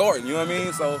it's just starting, you know what I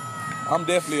mean? So I'm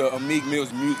definitely a Meek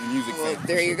Mill's music fan.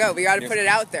 There you go. We got to put it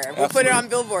out there. We'll put it on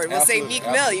Billboard. We'll say Meek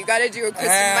Mill. You got to do a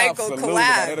Kristen Michael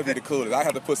collab. That'll be the coolest. I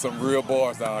have to put some real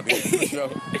bars down there. For sure.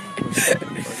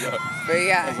 But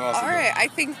yeah, awesome, all right. I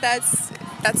think that's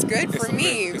good for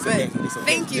me. But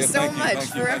thank you so much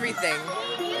for everything.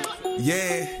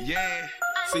 Yeah.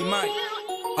 See, Mike,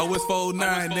 I was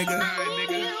 4'9",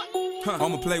 nigga.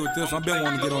 I'ma play with this. I've been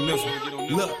wanting to get on this one.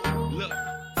 Look,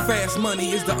 fast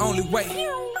money is the only way.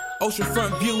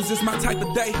 Oceanfront views is my type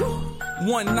of day.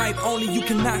 One night only, you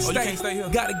cannot stay.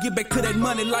 Gotta get back to that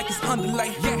money like it's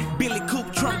underlay. Yeah, Billy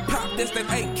Coop, Trump Pop, that's that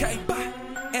AK.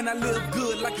 And I live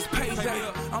good like it's payday.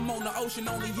 I'm on the ocean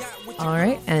on the yacht with. All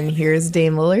right, and here's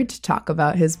Dame Lillard to talk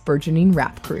about his burgeoning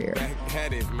rap career.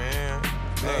 Had it, man.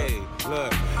 Hey,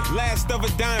 look. Last of a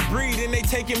dying breed and they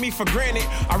taking me for granted.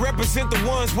 I represent the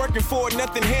ones working for it,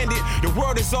 nothing handed. The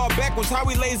world is all backwards, how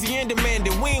we lazy and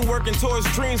demanding. We ain't working towards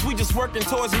dreams, we just working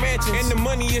towards mansions. And the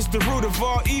money is the root of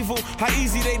all evil, how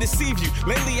easy they deceive you.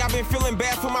 Lately I've been feeling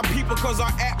bad for my people cause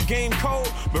our app game cold,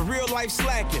 but real life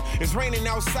slacking. It's raining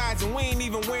outside and we ain't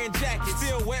even wearing jackets.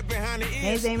 Still wet behind the ears.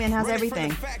 Hey Damien, how's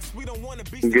everything?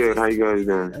 Good, how you guys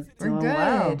doing? We're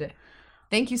good. Well.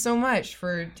 Thank you so much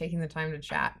for taking the time to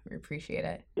chat. We appreciate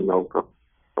it. No problem.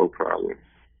 Awesome.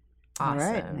 All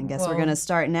right, I guess we're going to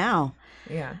start now.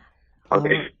 Yeah.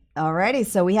 Okay. Alrighty,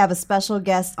 so we have a special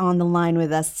guest on the line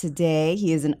with us today.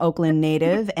 He is an Oakland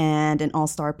native and an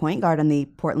all-star point guard on the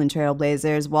Portland Trail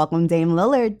Blazers. Welcome Dame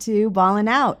Lillard to Ballin'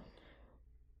 Out.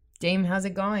 Dame, how's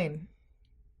it going?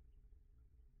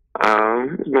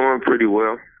 It's going pretty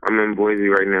well. I'm in Boise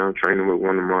right now training with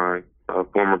one of my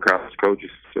former college coaches,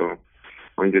 so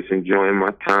I'm just enjoying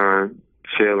my time,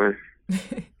 chilling.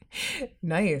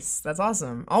 Nice. That's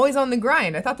awesome. Always on the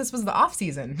grind. I thought this was the off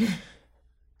season.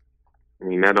 I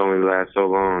mean, that only lasts so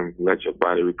long. Let your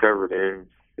body recover, then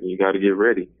you got to get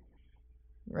ready.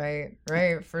 Right,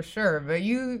 for sure. But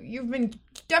you've been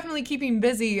definitely keeping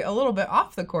busy a little bit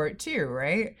off the court too,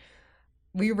 right?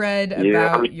 We read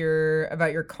about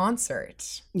your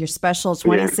concert. Your special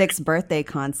 26th birthday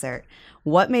concert.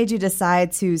 What made you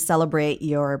decide to celebrate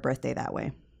your birthday that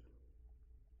way?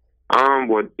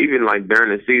 Well, even like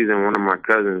during the season, one of my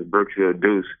cousins, Brookfield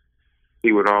Deuce,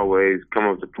 he would always come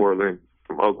up to Portland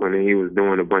from Oakland, and he was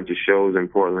doing a bunch of shows in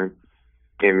Portland.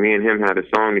 And me and him had a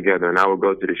song together, and I would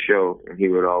go to the show, and he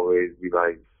would always be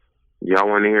like, y'all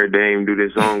want to hear Dame do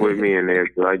this song with me? And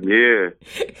they'd be like, yeah.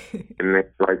 And then,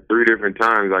 like 3 different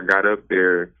times I got up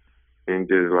there and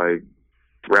just like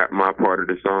rapped my part of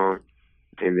the song.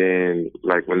 And then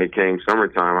like when it came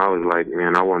summertime, I was like,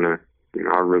 man, I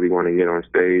really want to get on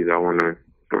stage. I want to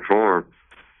perform.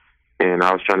 And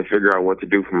I was trying to figure out what to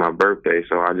do for my birthday.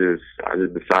 So I just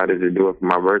decided to do it for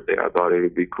my birthday. I thought it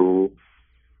would be cool.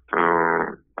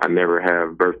 I never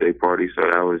have birthday parties, so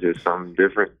that was just something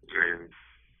different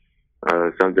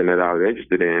and something that I was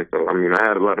interested in. So, I mean, I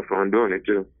had a lot of fun doing it,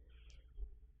 too.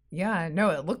 Yeah, no,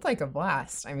 it looked like a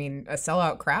blast. I mean, a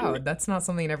sellout crowd. That's not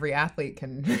something every athlete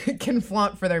can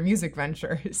flaunt for their music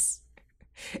ventures.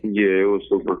 Yeah, it was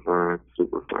super fun.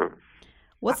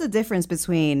 What's the difference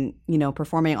between,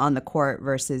 performing on the court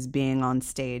versus being on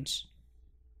stage?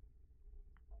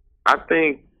 I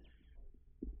think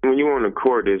when you're on the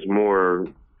court, it's more,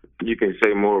 you can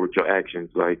say more with your actions.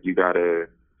 Like, you got to,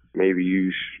 maybe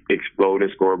you explode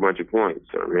and score a bunch of points,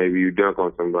 or maybe you dunk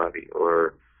on somebody,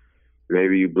 or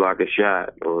maybe you block a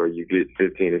shot, or you get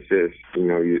 15 assists.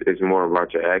 It's more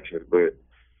about your actions. But,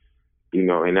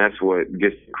 and that's what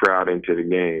gets the crowd into the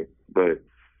game. But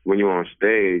when you're on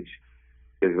stage,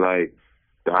 it's like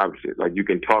the opposite. Like, you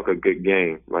can talk a good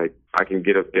game. Like, I can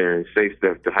get up there and say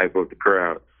stuff to hype up the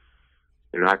crowd.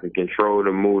 And I can control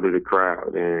the mood of the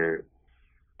crowd. And,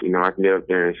 I can get up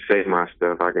there and say my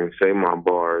stuff. I can say my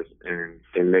bars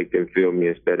and make them feel me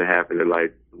instead of having to,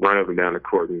 like, run up and down the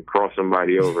court and cross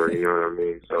somebody over, you know what I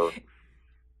mean? So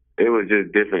it was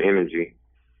just different energy.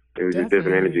 It was just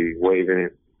different energy, waving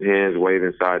hands,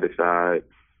 waving side to side.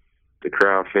 The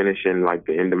crowd finishing, like,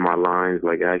 the end of my lines,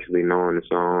 like, actually knowing the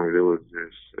songs.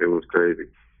 It was crazy.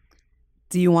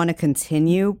 Do you want to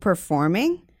continue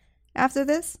performing after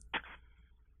this?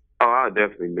 Oh, I'll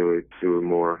definitely do it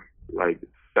more. Like,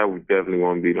 that would definitely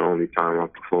won't be the only time I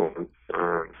perform.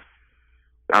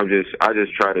 I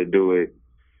just try to do it,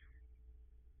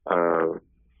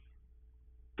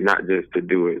 not just to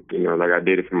do it. Like I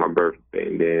did it for my birthday,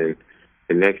 and then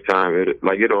the next time,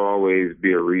 it'll always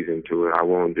be a reason to it. I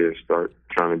won't just start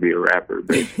trying to be a rapper,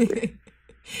 basically.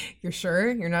 You're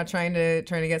sure you're not trying to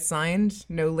get signed?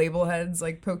 No label heads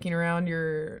like poking around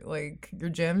your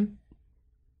gym?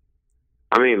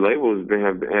 I mean, labels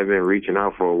have been reaching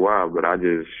out for a while, but I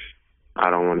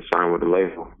don't want to sign with a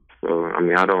label. So, I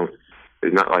mean,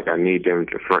 it's not like I need them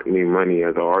to front me money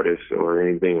as an artist or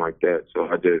anything like that. So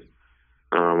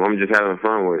I'm just having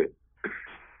fun with it.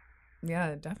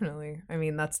 Yeah, definitely. I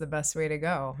mean, that's the best way to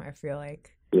go, I feel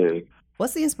like. Yeah.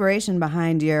 What's the inspiration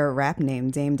behind your rap name,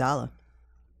 Dame Dollar?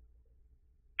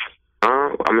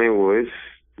 I mean, well,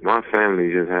 my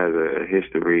family just has a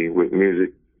history with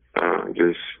music.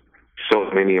 Just so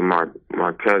many of my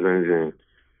cousins and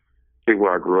people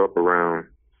I grew up around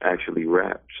actually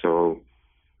rap. So,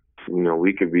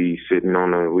 we could be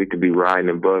riding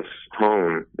a bus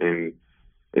home, and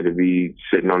it'd be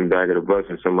sitting on the back of the bus,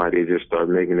 and somebody would just start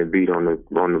making a beat on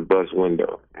the bus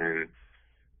window, and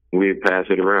we'd pass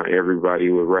it around. Everybody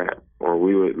would rap, or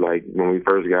we would, like, when we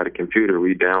first got a computer,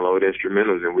 we download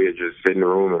instrumentals and we'd just sit in the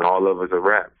room and all of us would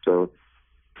rap. So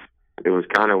it was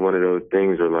kind of one of those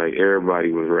things where, like,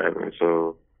 everybody was rapping.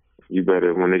 So you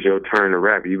better, when it's your turn to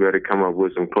rap, you better come up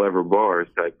with some clever bars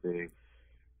type thing.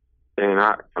 And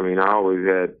I always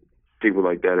had people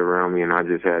like that around me, and I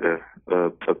just had a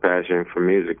passion for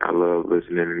music. I love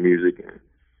listening to music and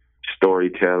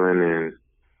storytelling and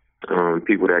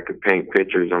people that could paint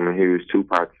pictures. I'm a huge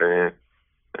Tupac fan.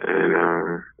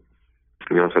 And,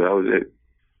 so that was it.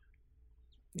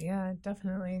 Yeah,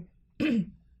 definitely. We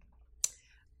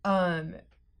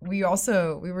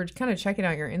were kind of checking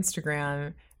out your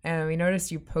Instagram, and we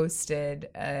noticed you posted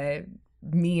a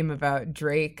meme about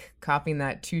Drake copying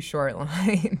that Too Short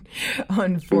line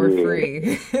on For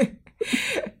Free.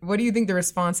 What do you think the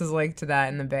response is like to that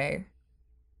in the Bay?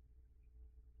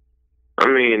 I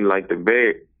mean, like,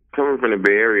 coming from the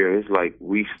Bay Area, it's like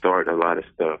we start a lot of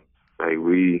stuff. Like,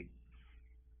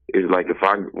 it's like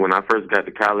when I first got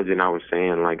to college and I was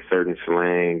saying, like, certain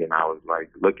slang and I was, like,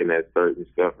 looking at certain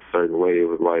stuff a certain way, it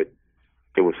was like,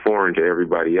 it was foreign to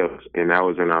everybody else. And that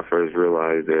was when I first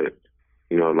realized that,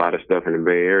 a lot of stuff in the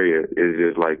Bay Area is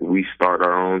just like we start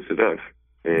our own stuff.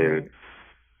 And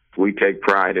we take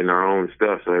pride in our own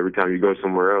stuff. So every time you go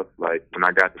somewhere else, like when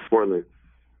I got to Portland,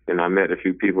 and I met a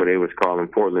few people, they was calling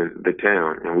Portland the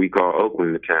town, and we call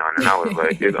Oakland the town. And I was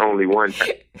like, there's only one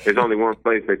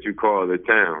place that you call the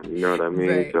town. You know what I mean?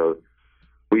 Right. So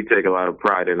we take a lot of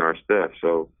pride in our stuff.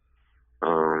 So,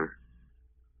 I'm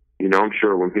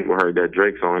sure when people heard that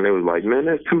Drake song, they was like, man,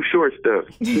 that's Too Short stuff.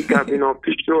 He got me off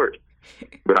Too Short.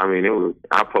 But I mean,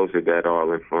 I posted that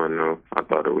all in fun, though. I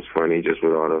thought it was funny just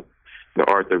with all the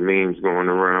Arthur memes going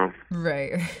around.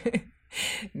 Right.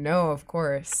 No, of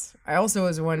course. I also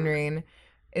was wondering,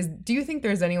 do you think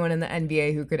there's anyone in the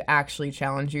NBA who could actually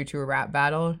challenge you to a rap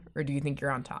battle, or do you think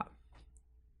you're on top?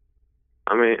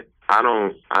 I mean, I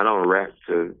don't rap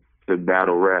to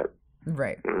battle rap.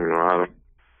 Right.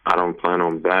 I don't plan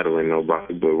on battling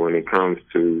nobody, but when it comes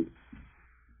to,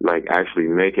 like, actually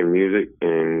making music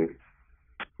and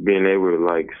being able to,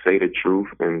 like, say the truth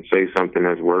and say something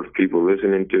that's worth people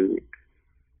listening to,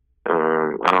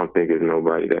 I don't think there's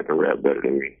nobody that can rap better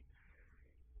than me.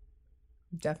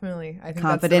 Definitely. I think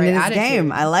confident that's the in right his attitude.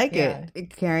 game. I like it.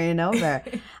 Carrying over.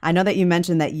 I know that you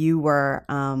mentioned that you were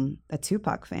a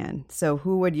Tupac fan. So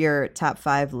who would your top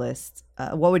 5 list,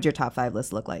 what would your top 5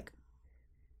 list look like?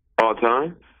 All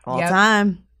time? All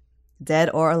time. Dead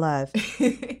or alive.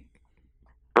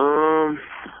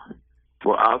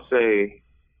 Well, I'll say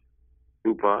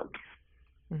Tupac.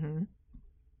 Mm-hmm.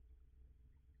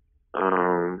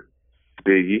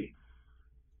 Biggie.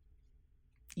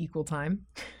 Equal time.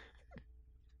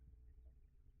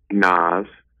 Nas.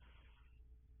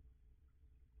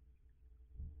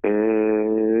 You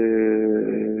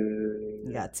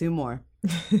got 2 more.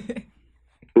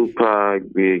 Tupac,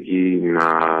 Biggie,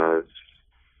 Nas.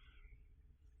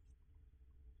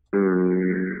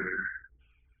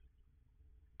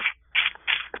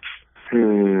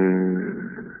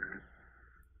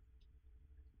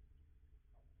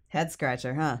 Head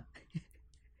scratcher, huh?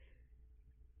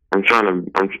 I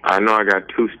know I got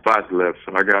 2 spots left,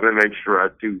 so I gotta make sure I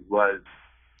do what.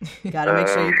 Gotta make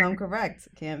sure you come correct.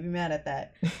 Can't be mad at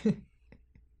that.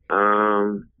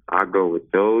 I'll go with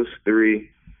those 3,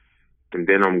 and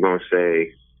then I'm gonna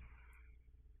say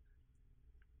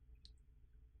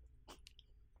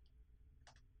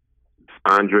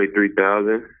Andre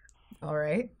 3000. All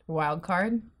right, wild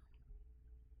card.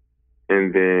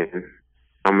 And then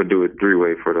I'm gonna do a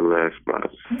 3-way for the last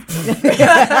spot.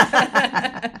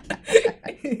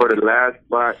 For the last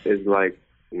spot is like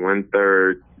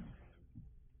 1/3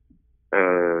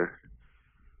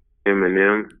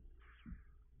 Eminem,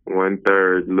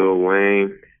 1/3 Lil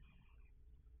Wayne,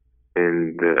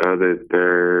 and the other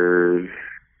third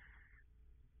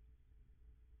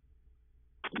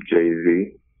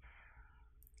Jay-Z.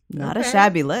 Not a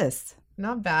shabby list.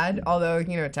 Not bad, although,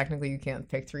 technically you can't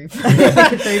pick 3 people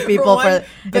for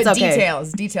but okay.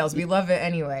 Details. We love it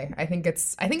anyway. I think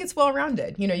it's well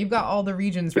rounded. You've got all the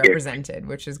regions represented,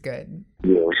 which is good.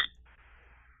 Yeah.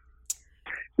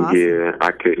 Awesome. Yeah,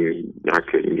 I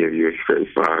couldn't give you a straight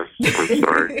 5. I'm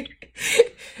sorry.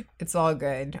 It's all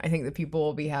good. I think the people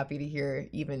will be happy to hear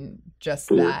even just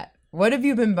that. What have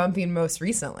you been bumping most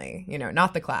recently?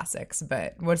 Not the classics,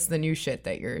 but what's the new shit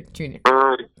that you're tuning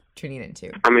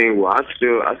into? I mean, well, I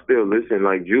still listen.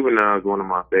 Like, Juvenile is one of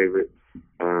my favorites.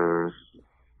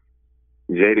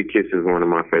 Jadakiss is one of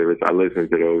my favorites. I listen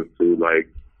to those 2 like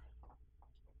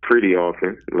pretty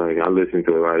often. Like, I listen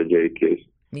to a lot of Jadakiss.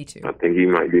 Me too. I think he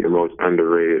might be the most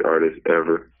underrated artist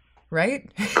ever. Right?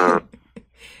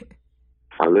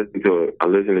 I listen to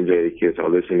Jadakiss. I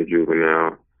listen to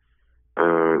Juvenile.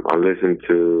 I listen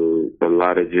to a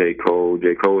lot of J. Cole.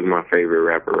 J. Cole is my favorite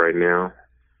rapper right now.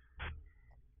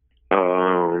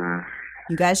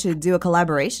 You guys should do a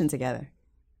collaboration together.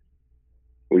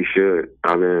 We should.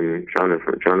 I've been trying to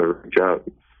reach out.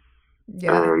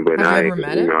 Yeah. But have you ever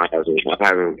met him? I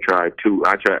haven't tried to.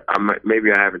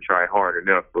 Maybe I haven't tried hard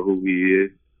enough for who he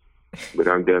is. But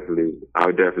I would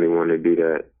definitely want to do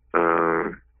that.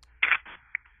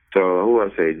 So who I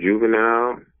say?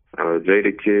 Juvenile,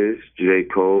 Jadakiss, J.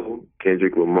 Cole,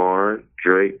 Kendrick Lamar,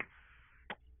 Drake,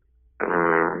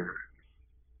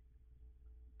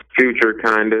 Future,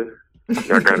 kinda.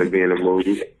 I gotta be in the mood.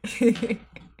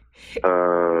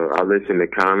 I listen to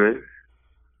Common.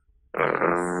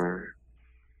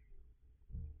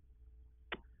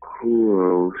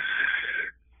 Who else?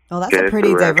 Oh, that's a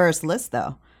pretty diverse list,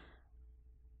 though.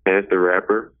 Chance the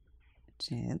Rapper.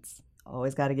 Chance.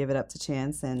 Always got to give it up to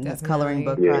Chance and his Definitely. coloring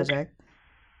book project.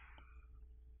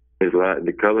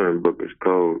 The coloring book is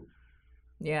cold.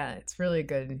 Yeah, it's really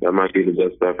good. That might be the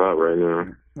best stuff out right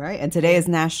now. Right, and today is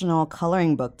National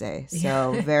Coloring Book Day,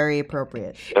 so very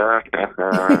appropriate. I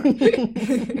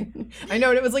know,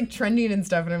 and it was like trending and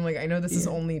stuff, and I'm like, I know this is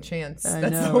only Chance.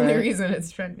 That's the only reason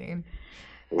it's trending.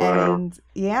 Wow. And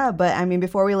yeah, but I mean,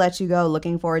 before we let you go,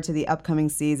 looking forward to the upcoming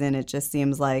season, it just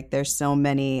seems like there's so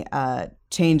many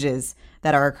changes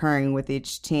that are occurring with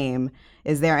each team.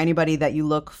 Is there anybody that you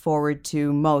look forward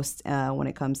to most when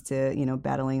it comes to,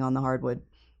 battling on the hardwood?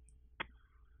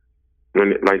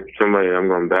 Like somebody I'm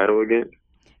going to battle against?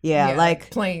 Yeah, like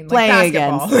playing against.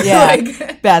 Basketball.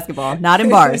 Yeah, basketball. Not in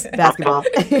bars. Basketball.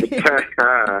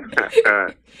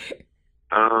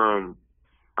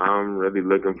 I'm really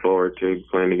looking forward to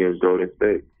playing against Golden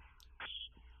State.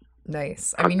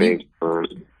 Nice. I think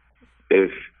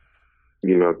if,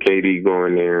 KD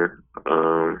going there,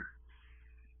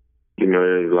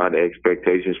 there's a lot of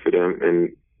expectations for them.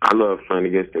 And I love playing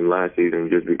against them last season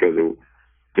just because of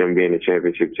them being a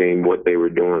championship team, what they were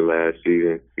doing last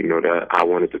season. That I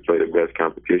wanted to play the best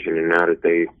competition. And now that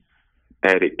they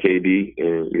added KD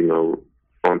and,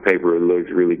 on paper it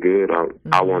looks really good,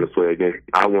 I want to play against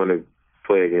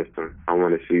them. I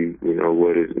want to see,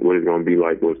 what is going to be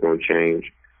like, what's going to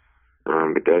change.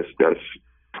 But that's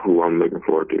who I'm looking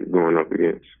forward to going up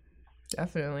against.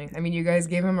 Definitely. I mean, you guys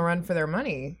gave them a run for their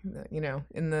money,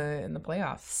 in the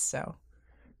playoffs. So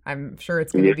I'm sure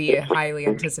it's going to be highly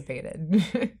anticipated.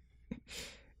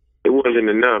 It wasn't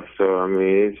enough, so I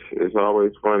mean, it's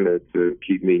always fun to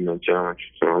keep meeting a challenge.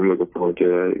 So I'm looking forward to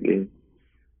that again.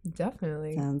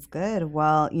 Definitely. Sounds good.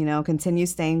 Well, continue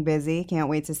staying busy. Can't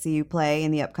wait to see you play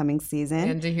in the upcoming season.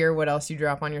 And to hear what else you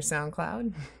drop on your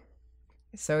SoundCloud.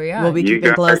 So, yeah. We'll be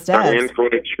keeping close tabs. You guys are in for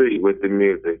a treat with the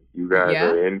music. You guys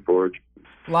are in for a treat.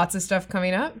 Lots of stuff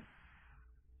coming up?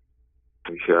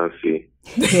 We shall see.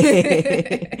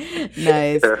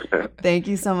 Nice. Thank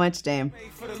you so much, Dame.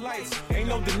 Ain't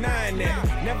no denying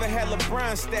that. Never had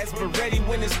LeBron stats, but ready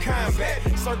when it's combat.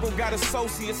 Circle got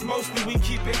associates, mostly we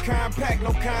keep it compact.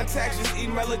 No contacts, just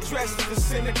email addresses to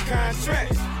send the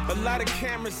contracts. A lot of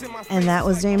cameras in my face. And that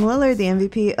was Dame Lillard, the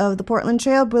MVP of the Portland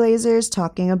Trail Blazers,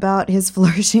 talking about his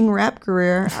flourishing rap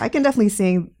career. I can definitely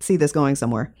see this going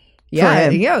somewhere. Yeah,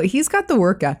 he's got the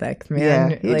work ethic,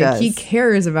 man. Yeah, he does. He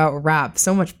cares about rap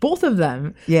so much. Both of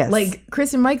them. Yes. Like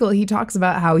Chris and Michael, he talks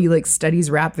about how he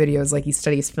studies rap videos like he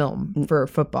studies film for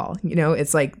football.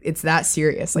 It's like it's that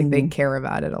serious. Like they care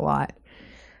about it a lot.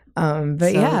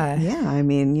 Yeah, I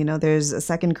mean, there's a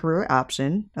second career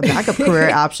option, a backup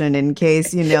career option in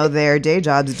case, their day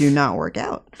jobs do not work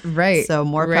out. Right. So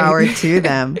more power to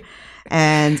them.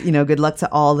 And, good luck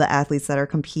to all the athletes that are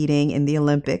competing in the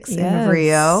Olympics in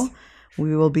Rio.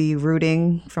 We will be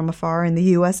rooting from afar in the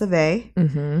US of A.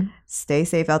 Mm-hmm. Stay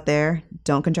safe out there.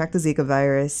 Don't contract the Zika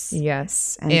virus.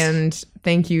 Yes. And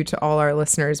thank you to all our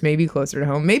listeners, maybe closer to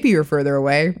home. Maybe you're further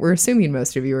away. We're assuming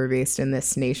most of you are based in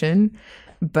this nation.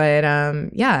 But no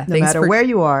matter where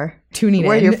you are, tuning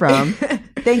where in. you're from.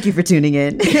 Thank you for tuning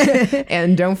in.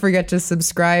 And don't forget to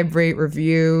subscribe, rate,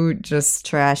 review, just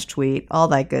trash tweet, all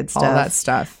that good stuff. All that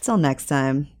stuff. Till next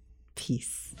time.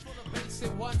 Peace.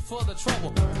 One for the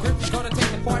trouble. Grip's gonna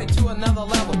take the party to another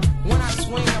level. When I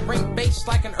swing, I bring bass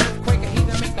like an earthquake. I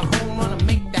either make the home run or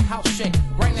make the house shake.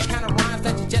 Writing the kind of rhymes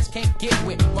that you just can't get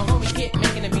with. My homie Kid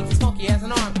making the beat smoky as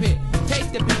an armpit.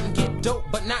 Take the beat and get dope,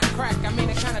 but not crack. I mean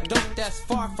the kind of dope that's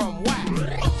far from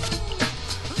whack.